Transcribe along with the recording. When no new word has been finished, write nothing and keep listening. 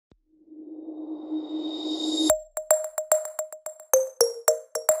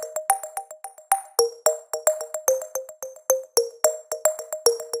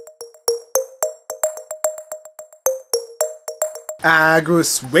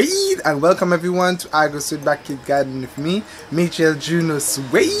Agrosuede, and welcome everyone to Agrosuede Backyard Garden with me, Mitchell Juno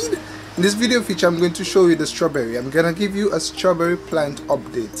Suede. In this video feature, I'm going to show you the strawberry. I'm gonna give you a strawberry plant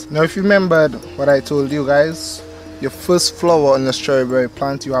update. Now, if you remembered what I told you guys, your first flower on the strawberry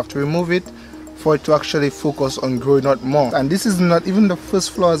plant, you have to remove it for it to actually focus on growing out more. And this is not even the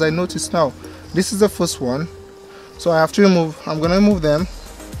first flowers I noticed now. This is the first one, so I have to I'm gonna remove them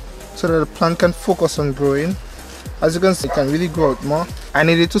so that the plant can focus on growing. As you can see, it can really grow out more. I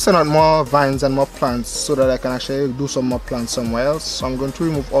needed to send out more vines and more plants so that I can actually do some more plants somewhere else. So I'm going to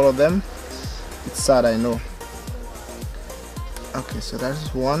remove all of them. It's sad, I know. Okay, so that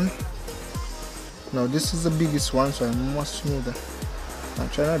is one. Now this is the biggest one, so I must remove that. I'm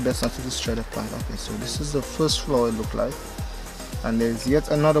trying my best not to destroy the plant. Okay, so this is the first flower it looked like. And there's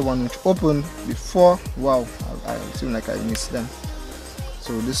yet another one which opened before. Wow, I seem like I missed them.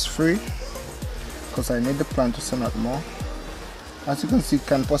 So this is free, because I need the plant to send out more. As you can see, it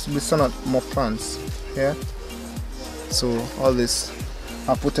can possibly send out more plants here. So all this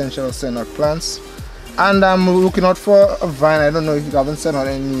have potential to send out plants. And I'm looking out for a vine. I don't know if you haven't sent out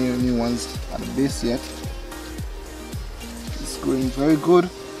any new ones at the base yet. It's going very good.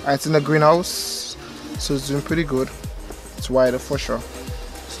 And it's in the greenhouse, so it's doing pretty good. It's wider for sure.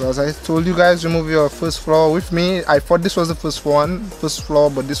 So as I told you guys, remove your first flower with me. I thought this was the first flower,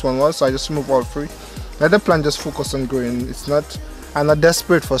 but this one was, so I just removed all three. Let the plant just focus on growing. I'm not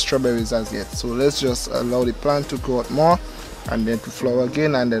desperate for strawberries as yet, so let's just allow the plant to grow out more and then to flower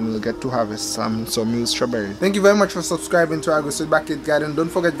again, and then we'll get to harvest some new strawberry. Thank you very much for subscribing to Agrosuede Backyard Garden. Don't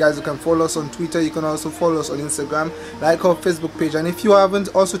forget guys, you can follow us on Twitter. You can also follow us on Instagram, like our Facebook page, and if you haven't,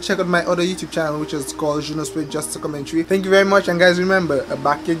 also check out my other YouTube channel which is called Juno Suede Just a Commentary. Thank you very much, and guys, remember, a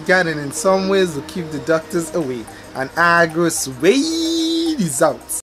backyard garden in some ways will keep the doctors away, and Agrosuede is out.